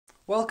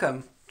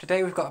Welcome!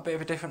 Today we've got a bit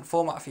of a different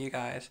format for you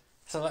guys,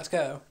 so let's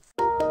go.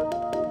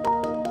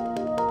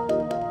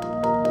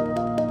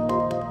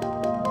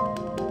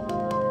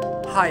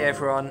 Hi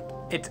everyone,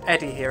 it's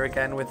Eddie here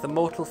again with the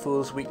Mortal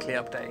Fools weekly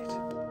update.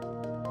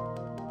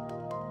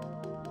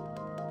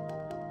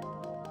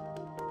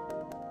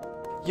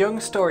 Young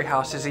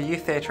Storyhouse is a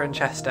youth theatre in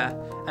Chester,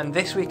 and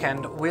this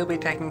weekend we'll be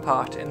taking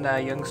part in their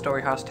Young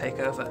Storyhouse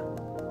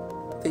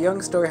Takeover. The Young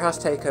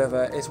Storyhouse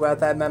Takeover is where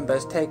their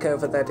members take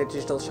over their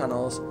digital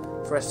channels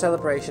for a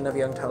celebration of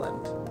young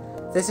talent.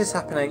 This is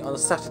happening on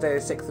Saturday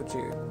the 6th of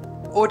June.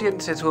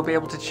 Audiences will be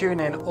able to tune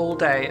in all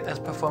day as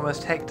performers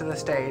take to the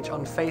stage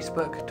on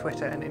Facebook,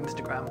 Twitter and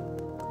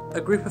Instagram.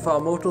 A group of our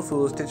Mortal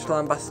Fools digital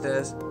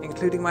ambassadors,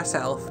 including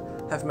myself,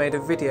 have made a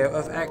video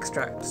of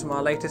extracts from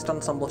our latest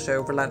ensemble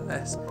show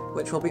Relentless,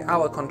 which will be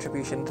our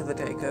contribution to the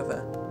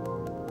takeover.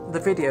 The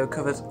video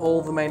covers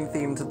all the main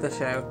themes of the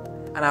show,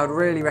 and I would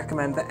really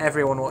recommend that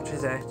everyone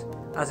watches it,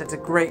 as it's a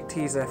great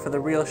teaser for the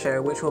real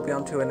show which will be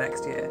on tour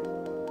next year.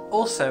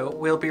 Also,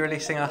 we'll be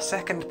releasing our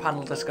second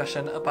panel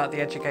discussion about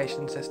the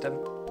education system.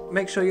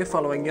 Make sure you're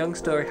following Young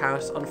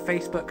Storyhouse on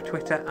Facebook,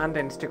 Twitter and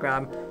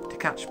Instagram to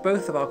catch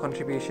both of our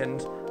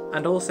contributions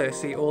and also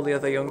see all the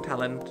other young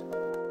talent.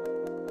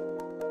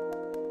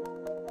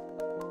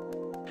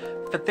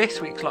 For this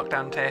week's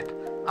lockdown tip,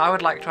 I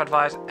would like to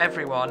advise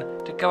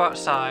everyone to go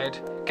outside,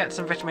 get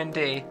some vitamin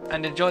D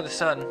and enjoy the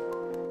sun.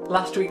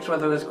 Last week's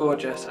weather was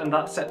gorgeous and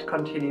that's set to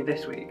continue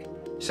this week,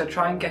 so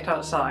try and get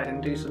outside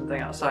and do something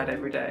outside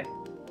every day.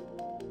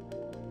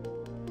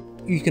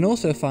 You can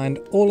also find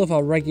all of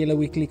our regular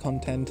weekly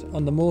content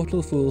on the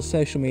Mortal Fools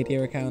social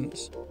media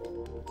accounts.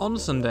 On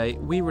Sunday,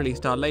 we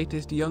released our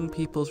latest Young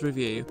People's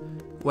Review,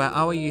 where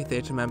our youth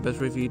theatre members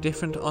review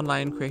different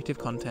online creative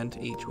content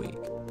each week.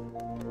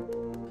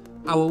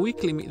 Our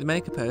weekly Meet the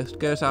Maker post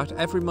goes out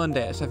every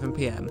Monday at 7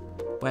 PM,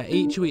 where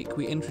each week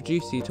we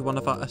introduce you to one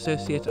of our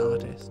associate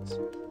artists.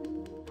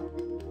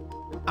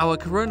 Our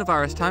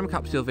coronavirus time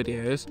capsule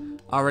videos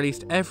are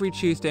released every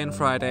Tuesday and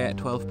Friday at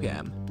 12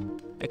 PM,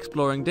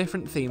 exploring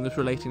different themes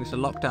relating to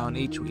lockdown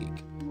each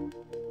week.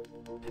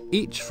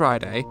 Each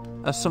Friday,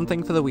 as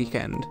something for the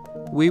weekend,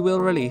 we will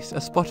release a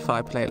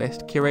Spotify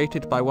playlist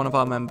curated by one of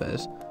our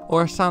members,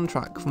 or a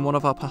soundtrack from one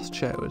of our past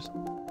shows.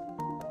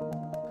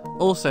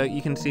 Also,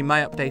 you can see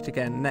my update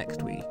again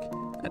next week,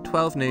 at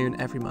 12 noon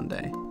every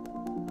Monday.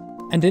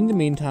 And in the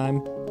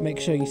meantime, make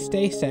sure you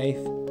stay safe,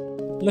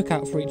 look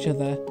out for each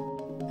other,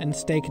 and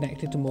stay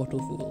connected to Mortal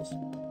Fools.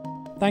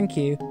 Thank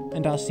you,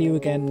 and I'll see you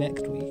again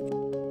next week.